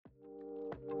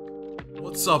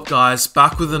What's up guys,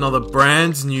 back with another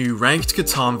brand new ranked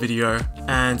Catan video,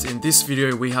 and in this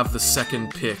video we have the second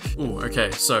pick. Ooh,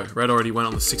 okay, so Red already went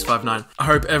on the 659. I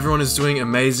hope everyone is doing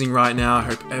amazing right now. I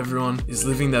hope everyone is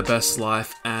living their best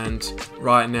life, and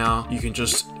right now you can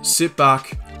just sit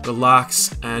back,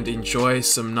 relax, and enjoy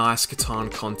some nice Catan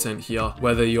content here.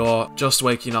 Whether you're just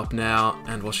waking up now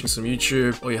and watching some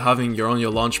YouTube, or you're on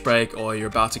your lunch break, or you're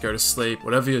about to go to sleep,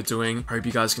 whatever you're doing, I hope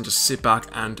you guys can just sit back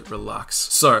and relax.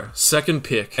 So, second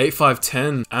pick,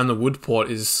 8-5-10, and the wood port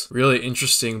is really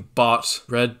interesting, but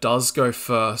Red does go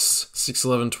first.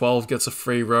 6-11-12 gets a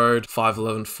free road,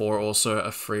 5-11-4 also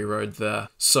a free road there.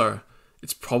 So,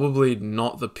 it's probably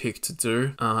not the pick to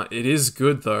do. It is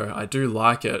good though, I do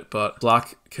like it, but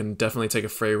Black can definitely take a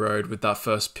free road with that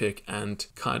first pick and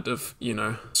kind of, you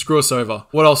know, screw us over.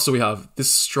 What else do we have? This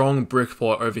strong brick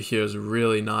port over here is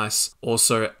really nice.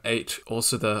 Also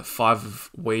the 5 of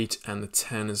wheat and the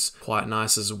 10 is quite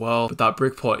nice as well. But that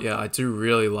brick port, yeah, I do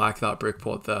really like that brick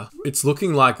port there. It's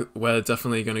looking like we're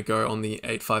definitely going to go on the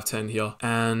 8-5-10 here.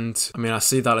 And I mean, I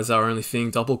see that as our only thing.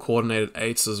 Double coordinated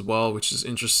 8s as well, which is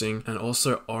interesting. And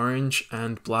also orange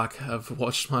and black have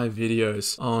watched my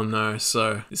videos. Oh no,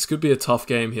 so this could be a tough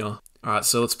game here. Alright,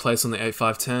 so let's place on the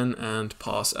 8-5-10 and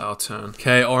pass our turn.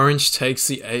 Okay, orange takes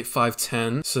the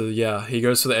 8-5-10. So yeah, he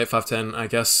goes for the 8-5-10. I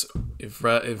guess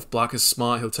if black is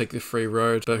smart, he'll take the free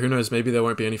road. But who knows, maybe there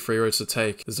won't be any free roads to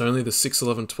take. There's only the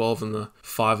 6-11-12 and the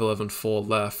 5-11-4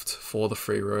 left for the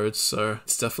free roads. So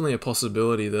it's definitely a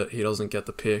possibility that he doesn't get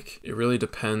the pick. It really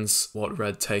depends what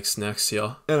red takes next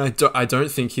here. And I don't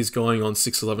think he's going on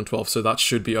 6-11-12, so that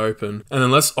should be open. And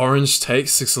unless orange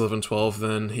takes 6-11-12,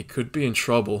 then he could be in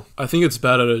trouble. I think it's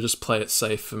better to just play it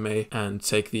safe for me and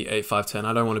take the 8-5-10.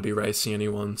 I don't want to be racing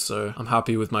anyone, so I'm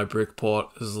happy with my brick port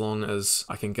as long as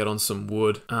I can get on some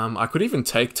wood. I could even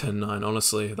take 10-9,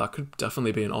 honestly. That could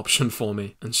definitely be an option for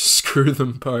me and just screw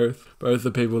them both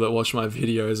the people that watch my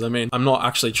videos. I mean, I'm not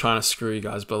actually trying to screw you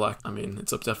guys, but like, I mean,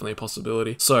 it's definitely a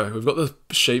possibility. So we've got the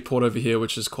sheep port over here,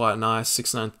 which is quite nice.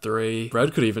 6-9-3.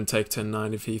 Red could even take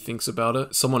 10-9 if he thinks about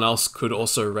it. Someone else could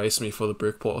also race me for the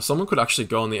brick port, or someone could actually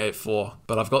go on the 8-4,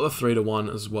 but I've got the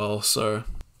 3-1 as well, so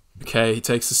okay, he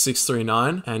takes the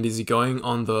 6-3-9, and is he going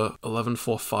on the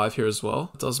 11-4-5 here as well?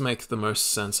 It does make the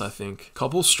most sense, I think.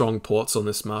 Couple strong ports on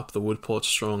this map. The wood port's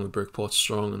strong, the brick port's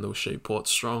strong, and the sheep port's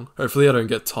strong. Hopefully I don't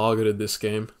get targeted this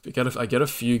game. I get a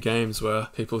few games where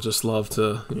people just love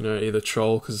to, you know, either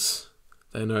troll because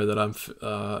they know that I'm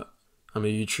a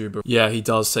YouTuber. Yeah, he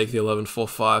does take the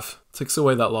 11-4-5. Takes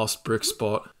away that last brick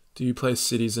spot. Do you play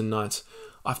cities and knights?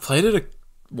 I've played it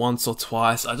once or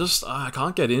twice. I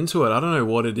can't get into it. I don't know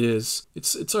what it is.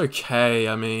 It's okay.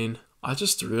 I mean, I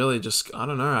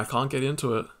don't know. I can't get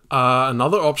into it.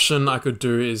 Another option I could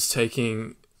do is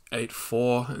taking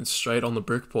 8-4 and straight on the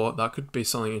brick port. That could be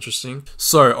something interesting.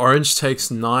 So orange takes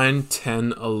 9,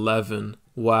 10, 11.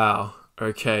 Wow.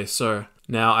 Okay, so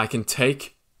now I can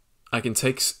take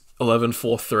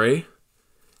 11-4-3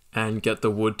 and get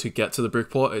the wood to get to the brick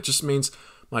port. It just means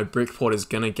my brick port is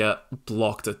gonna get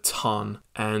blocked a ton,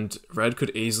 and red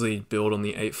could easily build on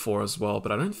the 8-4 as well, but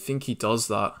I don't think he does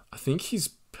that. I think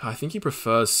he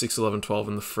prefers 6-11-12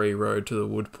 and the free road to the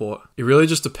wood port. It really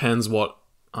just depends what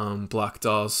black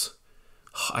does.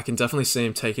 I can definitely see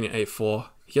him taking an 8-4.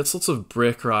 He gets lots of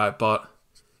brick, right, but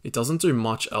it doesn't do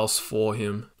much else for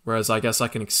him. Whereas I guess I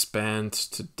can expand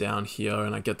to down here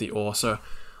and I get the ore. So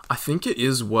I think it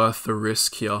is worth the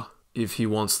risk here if he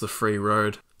wants the free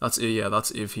road. That's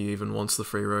if he even wants the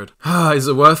free road. Is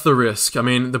it worth the risk? I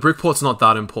mean, the brick port's not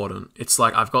that important. It's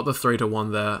like, I've got the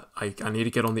 3-1 there. I need to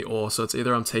get on the ore. So it's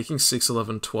either I'm taking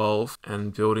 6-11-12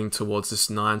 and building towards this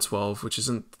 9-12, which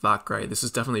isn't that great. This is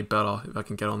definitely better if I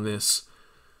can get on this.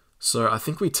 So I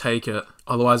think we take it.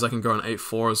 Otherwise I can go on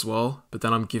 8-4 as well. But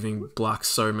then I'm giving black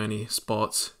so many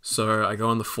spots. So I go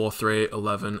on the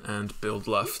 4-3-11 and build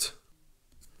left.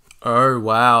 Oh,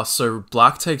 wow. So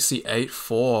black takes the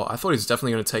 8-4. I thought he was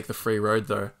definitely going to take the free road,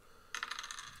 though.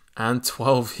 And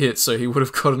 12 hits, so he would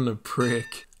have gotten a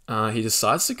brick. He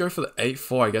decides to go for the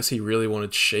 8-4. I guess he really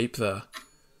wanted sheep there.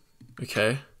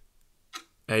 Okay.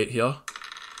 8 here.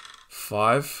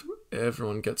 5.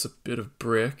 Everyone gets a bit of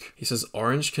brick. He says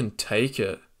orange can take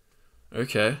it.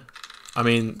 Okay. I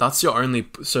mean, that's your only...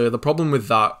 So the problem with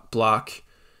that, black,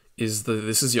 is that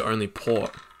this is your only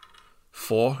port.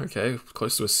 4, okay,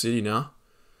 close to a city now.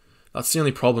 That's the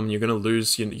only problem. You're gonna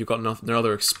lose. You've got no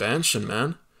other expansion,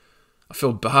 man. I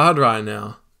feel bad right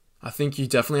now. I think you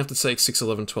definitely have to take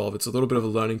 6-11-12. It's a little bit of a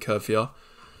learning curve here,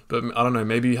 but I don't know.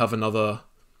 Maybe you have another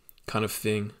kind of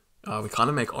thing. We kind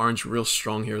of make orange real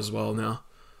strong here as well now,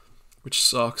 which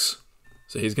sucks.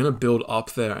 So he's gonna build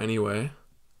up there anyway.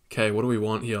 Okay, what do we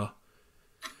want here?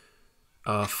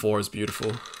 4 is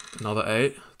beautiful. Another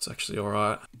 8. It's actually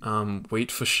alright.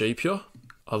 Wheat for sheep here.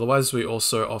 Otherwise, we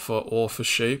also offer ore for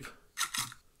sheep.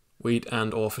 Wheat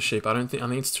and ore for sheep. I think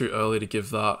it's too early to give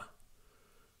that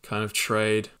kind of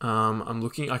trade. I'm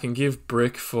looking, I can give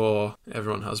brick for,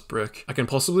 everyone has brick. I can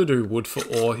possibly do wood for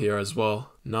ore here as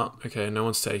well. No, okay, no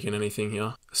one's taking anything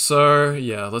here. So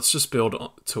yeah, let's just build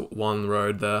to 1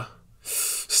 road there.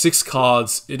 6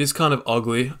 cards, it is kind of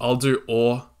ugly. I'll do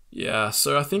ore. Yeah,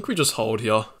 so I think we just hold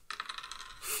here.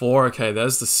 4, okay,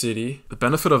 there's the city. The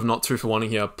benefit of not 2 for 1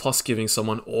 here, plus giving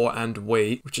someone ore and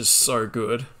wheat, which is so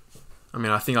good. I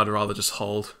mean, I think I'd rather just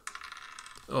hold.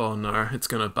 Oh no, it's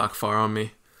gonna backfire on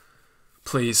me.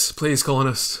 Please, please,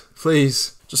 colonist,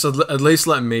 please. Just at least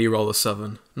let me roll a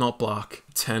 7, not black.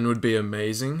 10 would be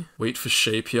amazing. Wheat for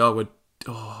sheep here would,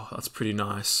 oh, that's pretty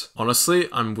nice. Honestly,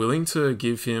 I'm willing to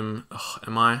give him,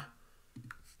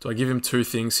 do I give him 2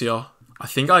 things here? I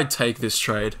think I'd take this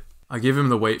trade. I give him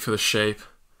the wheat for the sheep.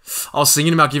 I was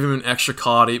thinking about giving him an extra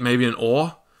card, maybe an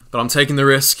ore, but I'm taking the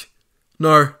risk.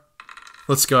 No.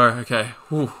 Let's go, okay.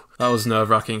 Whew. That was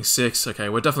nerve-wracking. 6, okay,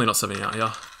 we're definitely not 7 out,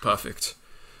 yeah. Perfect.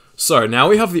 So, now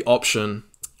we have the option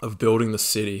of building the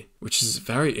city, which is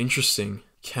very interesting.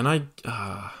 Can I,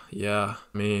 yeah,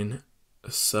 I mean,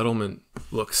 a settlement.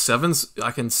 Look, 7's,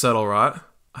 I can settle, right?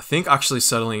 I think actually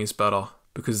settling is better,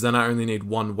 because then I only need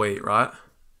 1 wheat, right?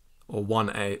 Or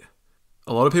 1 8.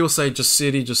 A lot of people say just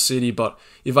city, but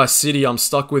if I city, I'm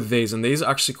stuck with these, and these are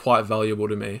actually quite valuable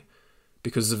to me,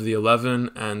 because of the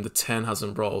 11 and the 10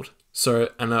 hasn't rolled. So,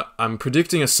 and I'm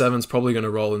predicting a 7's probably going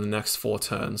to roll in the next 4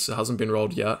 turns. It hasn't been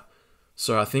rolled yet.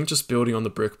 So I think just building on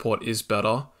the brick port is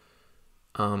better.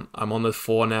 I'm on the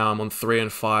 4 now, I'm on 3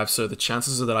 and 5, so the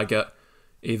chances are that I get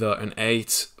either an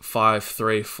 8, 5,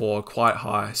 3, 4, quite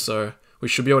high. So we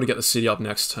should be able to get the city up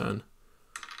next turn.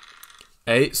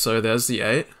 8, so there's the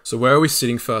 8. So where are we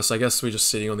sitting first? I guess we're just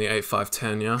sitting on the 8, 5,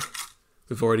 10, yeah?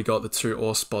 We've already got the 2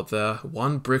 ore spot there.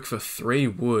 1 brick for 3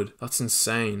 wood. That's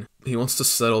insane. He wants to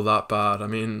settle that bad. I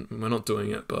mean, we're not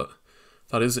doing it, but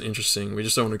that is interesting. We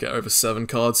just don't want to get over 7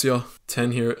 cards here.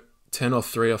 10 here, 10 or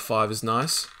 3 or 5 is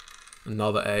nice.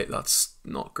 Another 8, that's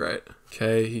not great.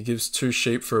 Okay, he gives 2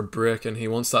 sheep for a brick, and he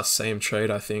wants that same trade,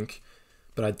 I think.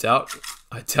 But I doubt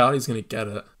he's going to get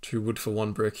it. 2 wood for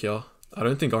 1 brick here. I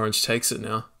don't think orange takes it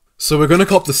now. So we're going to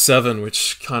cop the 7,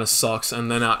 which kind of sucks, and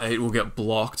then our 8 will get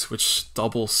blocked, which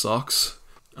double sucks.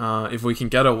 If we can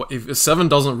get if a 7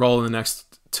 doesn't roll in the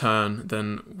next turn,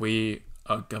 then we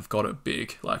have got it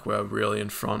big, like we're really in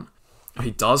front.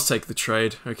 He does take the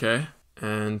trade, okay,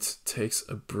 and takes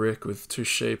a brick with 2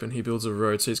 sheep, and he builds a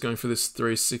road, so he's going for this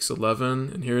 3, 6,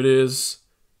 11, and here it is.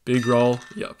 Big roll,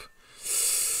 yep.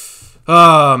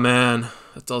 Ah, man,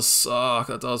 that does suck,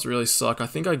 that does really suck. I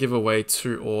think I give away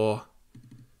 2 ore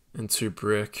and 2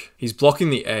 brick. He's blocking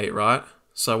the 8, right?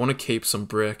 So I want to keep some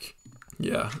brick.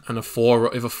 Yeah, and if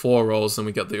a 4 rolls, then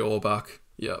we get the ore back.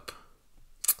 Yep.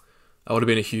 That would have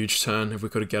been a huge turn if we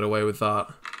could get away with that.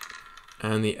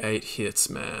 And the 8 hits,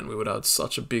 man. We would have had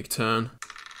such a big turn.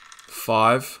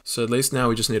 5. So at least now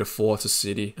we just need a 4 to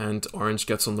city. And orange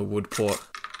gets on the wood port.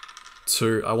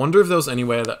 2. I wonder if there was any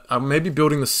way that... maybe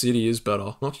building the city is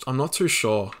better. I'm not too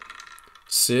sure.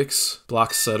 6.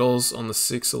 Black settles on the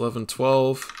 6, 11,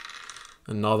 12.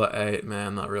 Another 8.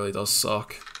 Man, that really does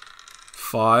suck.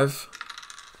 5.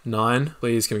 9.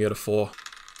 Please, can we get a 4?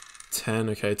 10.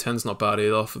 Okay, 10's not bad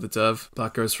either for the dev.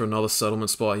 Black goes for another settlement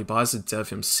spot. He buys the dev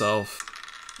himself.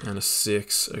 And a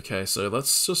 6. Okay, so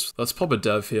let's pop a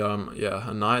dev here. Yeah,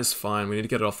 a 9 is fine. We need to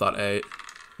get it off that 8.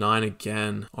 9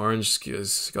 again. Orange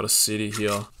has got a city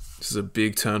here. This is a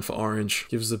big turn for orange.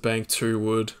 Gives the bank 2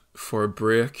 wood for a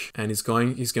brick, and he's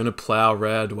going to plow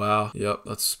red. Wow. Yep,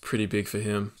 that's pretty big for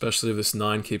him, especially if this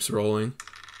 9 keeps rolling.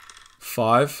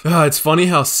 5. It's funny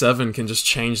how 7 can just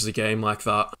change the game like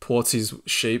that. Ports his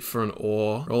sheep for an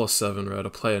ore. Roll a 7 red, or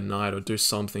play a knight, or do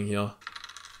something here.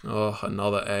 Oh,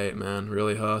 another 8, man.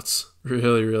 Really hurts.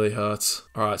 Really, really hurts.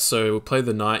 Alright, so we'll play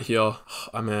the knight here.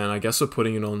 Oh, man, I guess we're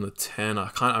putting it on the 10. I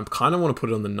kind of want to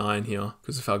put it on the 9 here,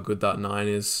 because of how good that 9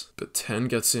 is. But 10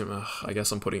 gets him. I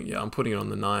guess I'm putting it on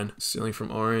the 9. Stealing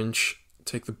from orange.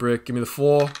 Take the brick. Give me the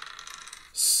 4.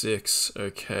 6.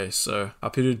 Okay, so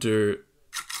happy to do...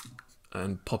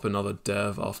 and pop another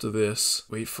dev after this.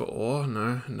 Wheat for ore?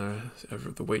 No.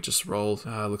 The wheat just rolled.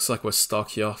 Looks like we're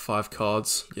stuck here. 5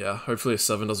 cards. Yeah, hopefully a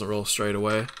 7 doesn't roll straight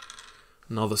away.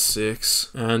 Another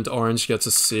 6. And orange gets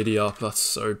a city up. That's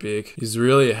so big. He's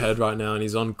really ahead right now, and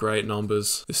he's on great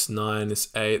numbers. This 9, this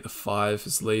 8, the 5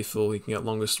 is lethal. He can get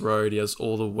longest road. He has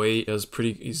all the wheat.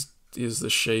 He's is the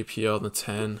sheep here on the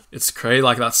 10. It's crazy,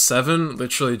 like that 7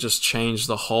 literally just changed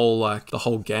the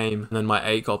whole game. And then my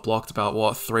 8 got blocked about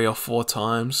what, 3 or 4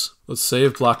 times. Let's see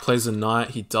if black plays a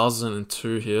knight. He doesn't in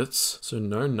 2 hits. So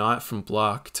no knight from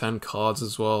black. 10 cards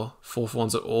as well. 4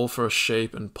 ones at all for a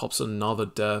sheep and pops another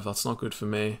dev. That's not good for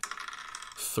me.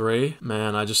 3.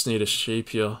 Man, I just need a sheep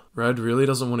here. Red really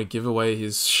doesn't want to give away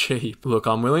his sheep. Look,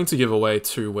 I'm willing to give away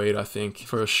 2 wheat, I think,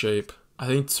 for a sheep. I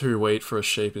think 2 wheat for a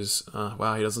sheep is...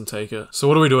 wow, he doesn't take it. So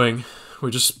what are we doing?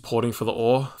 We're just porting for the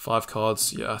ore. 5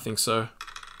 cards. Yeah, I think so.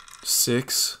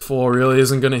 6. 4 really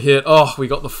isn't going to hit. Oh, we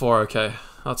got the 4. Okay.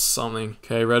 That's something.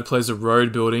 Okay, red plays a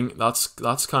road building. That's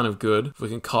kind of good.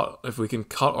 If we can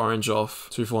cut orange off,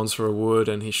 2 for 1s for a wood,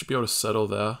 and he should be able to settle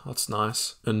there. That's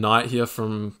nice. A knight here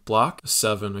from black.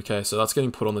 7. Okay, so that's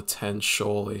getting put on the 10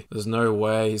 surely. There's no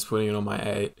way he's putting it on my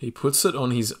 8. He puts it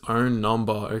on his own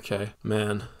number. Okay,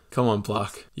 man. Come on,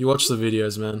 black. You watch the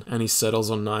videos, man. And he settles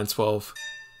on 9-12.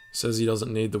 Says he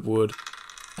doesn't need the wood.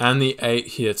 And the 8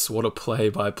 hits. What a play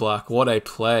by black. What a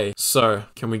play. So,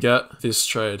 can we get this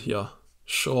trade here?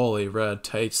 Surely red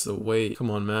takes the wheat.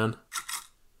 Come on, man.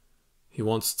 He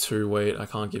wants 2 wheat. I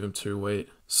can't give him 2 wheat.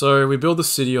 So we build the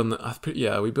city on the...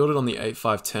 yeah, we build it on the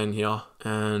 8-5-10 here.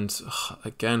 And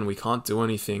again, we can't do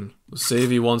anything. We'll see if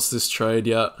he wants this trade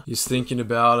yet. He's thinking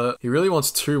about it. He really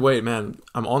wants 2 wheat, man.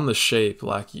 I'm on the sheep.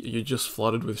 Like, you just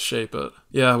flooded with sheep. But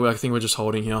yeah, I think we're just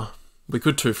holding here. We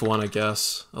could 2 for 1, I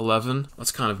guess. 11.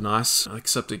 That's kind of nice.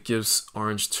 Except it gives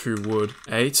orange 2 wood.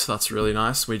 8. That's really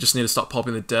nice. We just need to stop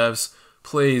popping the devs.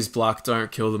 Please, black,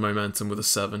 don't kill the momentum with a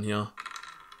 7 here.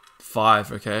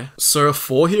 5, okay. So a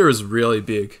 4 here is really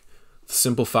big. The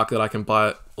simple fact that I can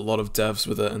buy a lot of devs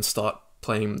with it and start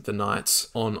playing the knights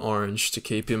on orange to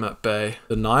keep him at bay.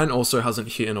 The 9 also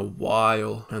hasn't hit in a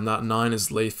while, and that 9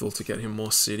 is lethal to get him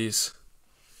more cities.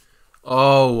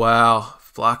 Oh, wow.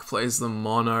 Black plays the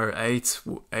mono.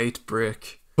 8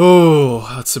 brick.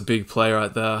 Oh, that's a big play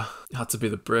right there. It had to be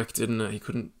the brick, didn't it? He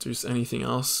couldn't do anything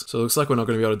else. So it looks like we're not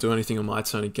going to be able to do anything on my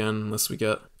turn again unless we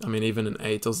get... I mean, even an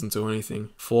 8 doesn't do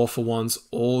anything. 4 for 1s,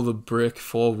 all the brick,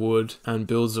 4 wood, and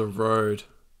builds a road.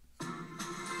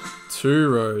 2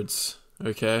 roads.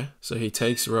 Okay, so he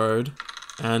takes road,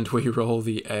 and we roll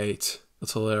the 8.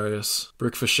 That's hilarious.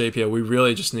 Brick for sheep here. We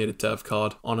really just need a dev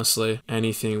card. Honestly,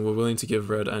 anything. We're willing to give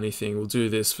red anything. We'll do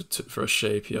this for a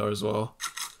sheep here as well.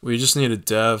 We just need a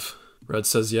dev. Red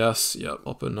says yes. Yep.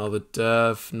 Pop another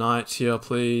dev. Knight here,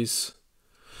 please.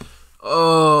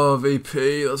 Oh,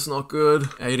 VP. That's not good.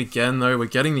 8 again, though. We're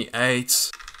getting the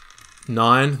 8.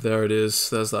 9. There it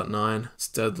is. There's that 9. It's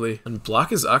deadly. And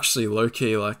black is actually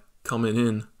low-key, like, coming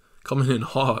in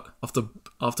hot.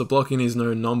 After blocking his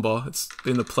no number, it's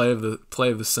been the play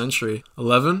of the century.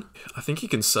 11. I think he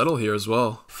can settle here as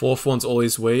well. 4 for 1's all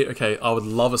his wheat. Okay, I would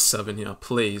love a 7 here,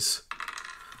 please.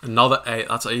 Another 8.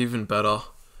 That's even better,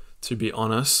 to be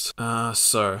honest.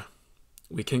 So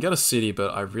we can get a city,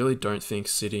 but I really don't think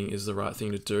sitting is the right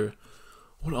thing to do.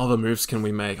 What other moves can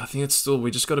we make? I think it's still,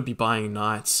 we just got to be buying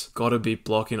knights. Got to be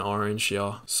blocking orange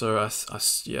here. So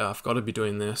yeah, I've got to be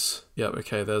doing this. Yep,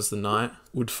 okay, there's the knight.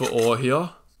 Wood for ore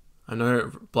here. I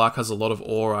know black has a lot of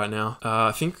ore right now.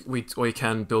 I think we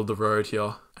can build the road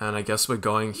here. And I guess we're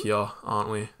going here, aren't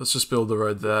we? Let's just build the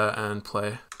road there and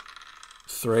play.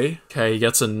 3. Okay, he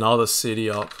gets another city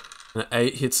up. And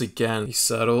 8 hits again. He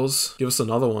settles. Give us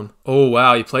another one. Oh,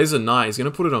 wow. He plays a knight. He's going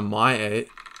to put it on my 8.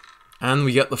 And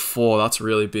we get the 4. That's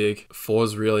really big. 4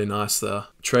 is really nice there.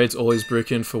 Trades all his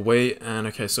brick in for wheat. And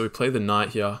okay, so we play the knight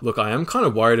here. Look, I am kind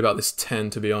of worried about this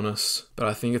 10, to be honest. But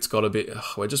I think it's got to be... Ugh,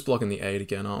 we're just blocking the 8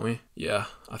 again, aren't we? Yeah,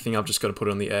 I think I've just got to put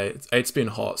it on the 8. 8's been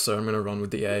hot, so I'm going to run with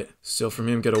the 8. Steal from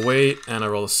him, get a wheat, and I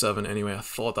roll a 7 anyway. I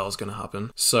thought that was going to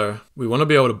happen. So we want to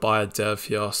be able to buy a dev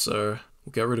here, so...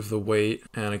 We'll get rid of the wheat,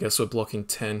 and I guess we're blocking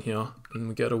 10 here. And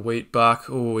we get a wheat back.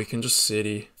 Oh, we can just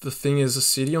city. The thing is, a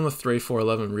city on the 3, 4,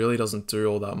 11 really doesn't do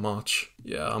all that much.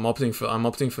 Yeah, I'm opting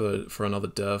for another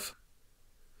dev.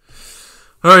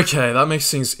 Okay, that makes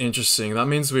things interesting. That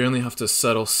means we only have to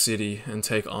settle city and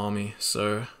take army.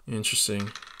 So,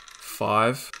 interesting.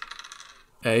 5.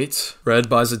 8. Red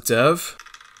buys a dev.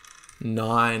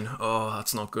 9. Oh,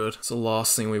 that's not good. It's the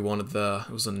last thing we wanted there. It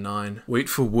was a 9. Wheat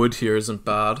for wood here isn't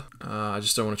bad. I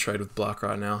just don't want to trade with black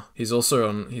right now. He's also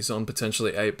on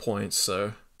potentially 8 points,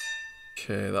 so...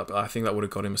 Okay, I think that would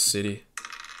have got him a city.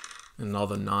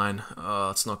 Another 9. Oh,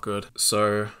 that's not good.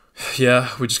 So, yeah,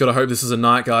 we just gotta hope this is a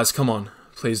knight, guys. Come on.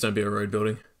 Please don't be a road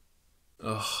building.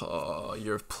 Oh,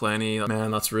 you're plenty. Man,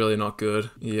 that's really not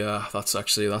good. Yeah, that's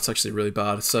actually really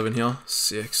bad. 7 here.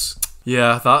 6.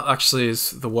 Yeah, that actually is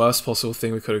the worst possible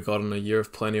thing we could have gotten, a year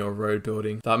of plenty or road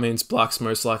building. That means Black's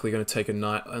most likely going to take a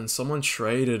knight, and someone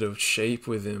traded a sheep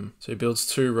with him. So he builds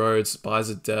 2 roads, buys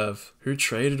a dev. Who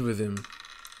traded with him?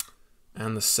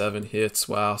 And the 7 hits.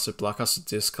 Wow, so Black has to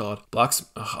discard. Black's...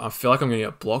 I feel like I'm going to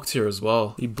get blocked here as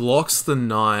well. He blocks the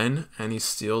 9, and he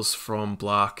steals from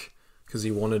Black because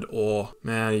he wanted ore.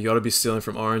 Man, you got to be stealing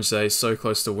from Orange there. He's so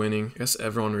close to winning. I guess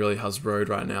everyone really has road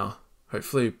right now.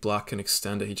 Hopefully Black can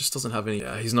extend it. He just doesn't have any...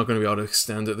 Yeah, he's not going to be able to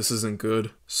extend it. This isn't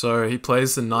good. So he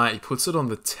plays the knight. He puts it on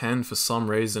the 10 for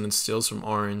some reason and steals from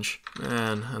Orange.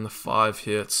 Man, and the 5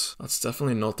 hits. That's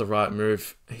definitely not the right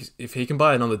move. If he can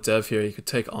buy another dev here, he could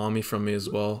take army from me as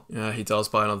well. Yeah, he does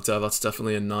buy another dev. That's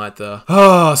definitely a knight there.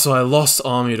 Ah, so I lost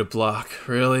army to Black.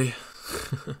 Really?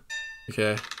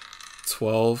 Okay.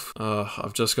 12.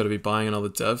 I've just got to be buying another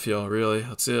dev here. Really?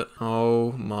 That's it.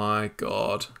 Oh my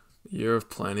god. Year of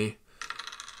plenty.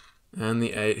 And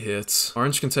the 8 hits.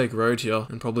 Orange can take road here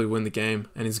and probably win the game.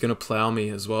 And he's going to plow me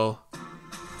as well.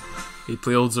 He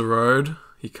builds a road.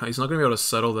 He's not going to be able to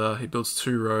settle there. He builds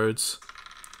 2 roads.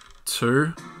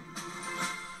 2.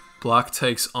 Black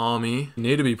takes army. You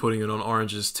need to be putting it on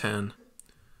Orange's 10.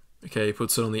 Okay, he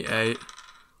puts it on the 8.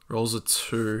 Rolls a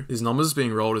 2. His numbers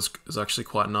being rolled is actually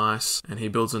quite nice. And he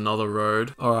builds another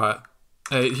road. Alright.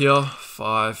 8 here.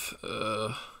 5.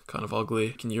 Kind of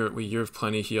ugly. We year of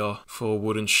plenty here for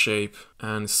wooden sheep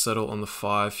and settle on the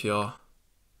 5 here.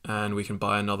 And we can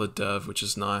buy another dev, which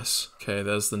is nice. Okay,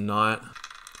 there's the knight.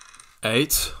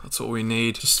 8. That's what we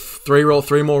need. Just 3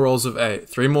 more rolls of 8.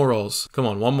 3 more rolls. Come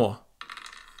on, 1 more.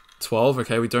 12.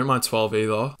 Okay, we don't mind 12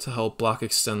 either to help Black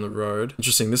extend the road.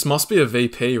 Interesting. This must be a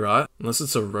VP, right? Unless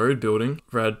it's a road building.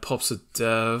 Red pops a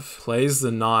dev, plays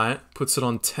the knight, puts it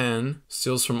on 10,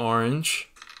 steals from Orange.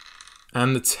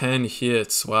 And the 10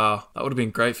 hits. Wow, that would have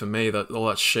been great for me, all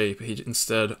that sheep.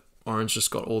 Instead, Orange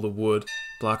just got all the wood.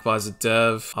 Black buys a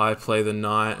dev. I play the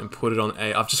knight and put it on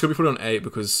 8. I've just got to put it on 8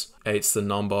 because 8's the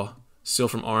number. Steal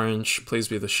from Orange. Please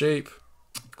be the sheep.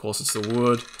 Of course, it's the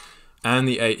wood. And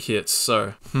the 8 hits.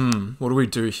 So, what do we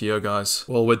do here, guys?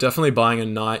 Well, we're definitely buying a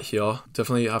knight here.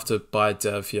 Definitely have to buy a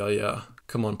dev here, yeah.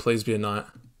 Come on, please be a knight.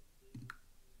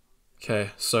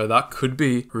 Okay, so that could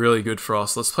be really good for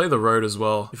us. Let's play the road as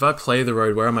well. If I play the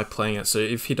road, where am I playing it? So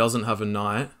if he doesn't have a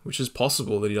knight, which is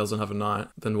possible that he doesn't have a knight,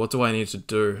 then what do I need to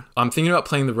do? I'm thinking about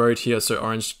playing the road here so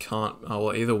Orange can't... Oh,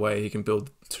 well, either way, he can build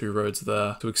 2 roads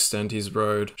there to extend his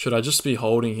road. Should I just be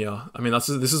holding here? I mean, this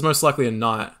is most likely a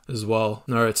knight as well.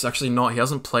 No, it's actually not. He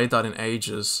hasn't played that in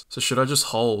ages. So should I just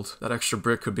hold? That extra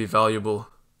brick could be valuable.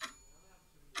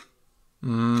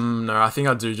 No, I think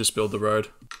I do just build the road.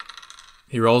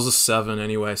 He rolls a 7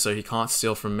 anyway, so he can't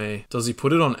steal from me. Does he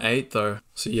put it on 8 though?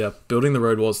 So yeah, building the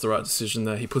road was the right decision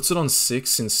there. He puts it on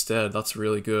 6 instead. That's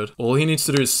really good. All he needs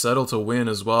to do is settle to win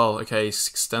as well. Okay, he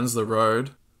extends the road.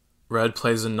 Red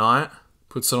plays a knight.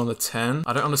 Puts it on the 10.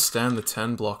 I don't understand the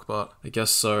 10 block, but I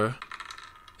guess so.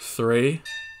 3.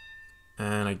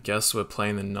 And I guess we're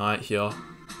playing the knight here.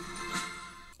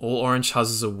 All Orange has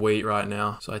is a wheat right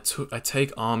now. So I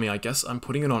take army. I guess I'm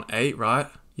putting it on 8, right?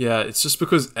 Yeah, it's just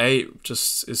because 8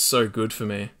 just is so good for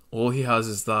me. All he has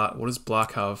is that. What does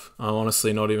Black have? I'm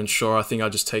honestly not even sure. I think I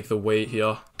just take the wheat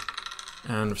here.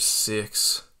 And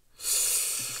 6.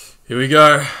 Here we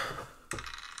go.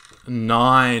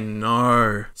 9,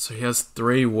 no. So he has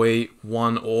 3 wheat,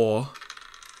 1 ore.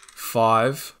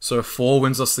 5. So a 4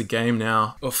 wins us the game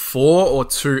now. A 4 or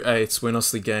 2 8s win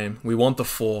us the game. We want the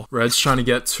 4. Red's trying to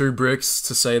get 2 bricks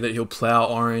to say that he'll plow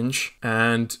Orange.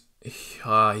 And...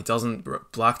 he doesn't.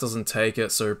 Black doesn't take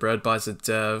it, so Red buys a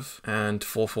dev, and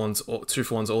 2 for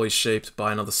 1's all his sheep to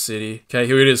buy another city. Okay,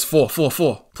 here it is. 4,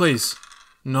 please.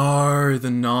 No, the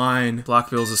 9.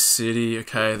 Black builds a city.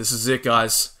 Okay, this is it,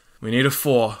 guys. We need a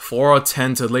 4 or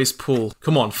 10 to at least pull.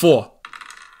 Come on, 4.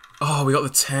 Oh, we got the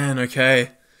 10.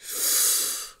 Okay.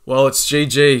 Well, it's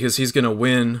GG because he's gonna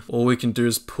win. All we can do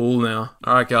is pull now.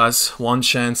 All right, guys. 1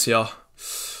 chance here.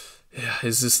 Yeah,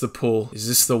 is this the pull? Is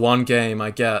this the one game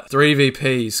I get? 3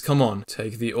 VPs, come on.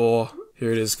 Take the ore.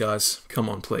 Here it is, guys. Come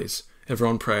on, please.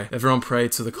 Everyone pray. Everyone pray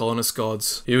to the colonist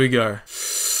gods. Here we go.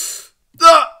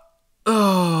 Ah!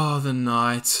 Oh, the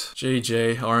knight.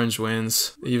 GG. Orange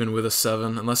wins. Even with a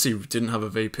 7. Unless he didn't have a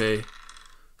VP.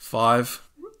 5.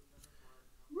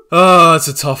 Oh, it's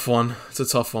a tough one. It's a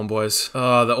tough one, boys.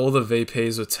 All the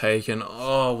VPs were taken.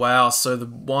 Oh, wow. So the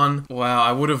one... Wow,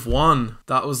 I would have won.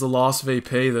 That was the last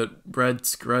VP that Red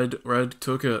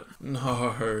took it.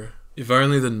 No. If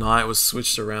only the knight was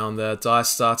switched around there. Die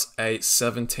stats 8,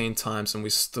 17 times and we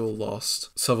still lost.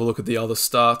 Let's have a look at the other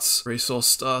stats.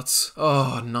 Resource stats.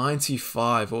 Oh,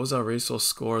 95. What was our resource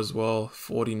score as well?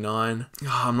 49.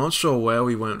 I'm not sure where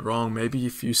we went wrong. Maybe a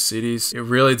few cities. It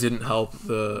really didn't help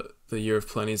the Year of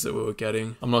Plenties that we were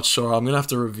getting. I'm not sure. I'm gonna have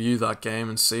to review that game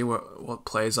and see what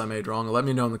plays I made wrong. Let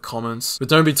me know in the comments. But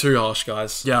don't be too harsh,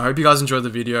 guys. Yeah, I hope you guys enjoyed the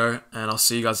video, and I'll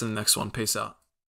see you guys in the next one. Peace out.